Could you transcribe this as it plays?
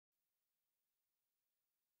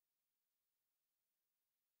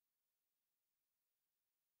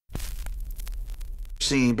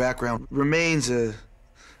singing background remains I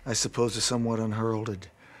suppose, a somewhat unheralded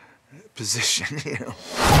position, you know.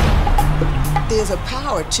 There's a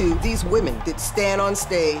power to these women that stand on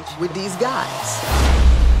stage with these guys.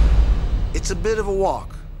 It's a bit of a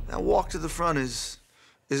walk. That walk to the front is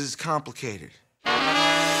complicated. Can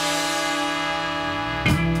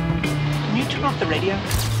you turn off the radio?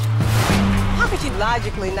 How could you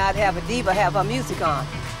logically not have a diva have her music on?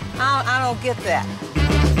 I don't get that.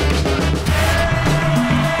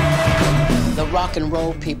 The rock and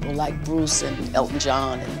roll people like Bruce and Elton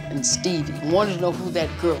John and Stevie wanted to know who that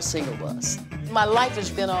girl singer was. My life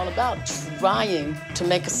has been all about trying to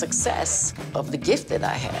make a success of the gift that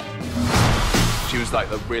I had. She was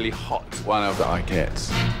like the really hot one of the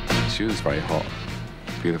Ikettes. She was very hot,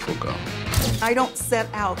 beautiful girl. I don't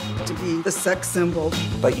set out to be the sex symbol.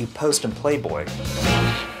 But you post in Playboy.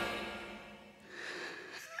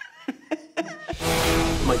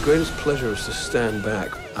 My greatest pleasure is to stand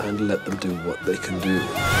back and let them do what they can do.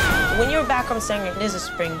 When you're a background singer, it is a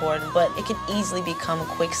springboard, but it can easily become a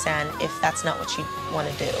quicksand if that's not what you want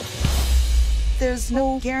to do. There's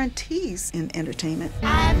no guarantees in entertainment.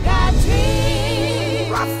 I've got dreams,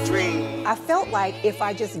 rough dreams. I felt like if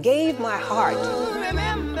I just gave my heart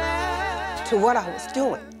to what I was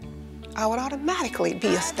doing, I would automatically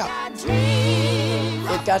be a star.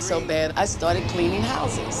 It got so bad, I started cleaning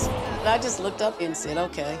houses. And I just looked up and said,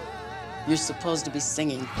 okay, you're supposed to be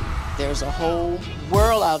singing. There's a whole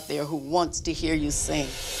world out there who wants to hear you sing.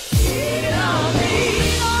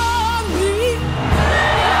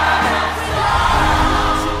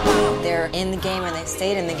 They're in the game and they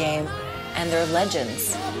stayed in the game, and they're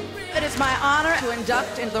legends. It is my honor to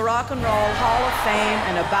induct into the Rock and Roll Hall of Fame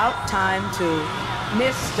and about time to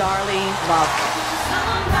Miss Darlene Love.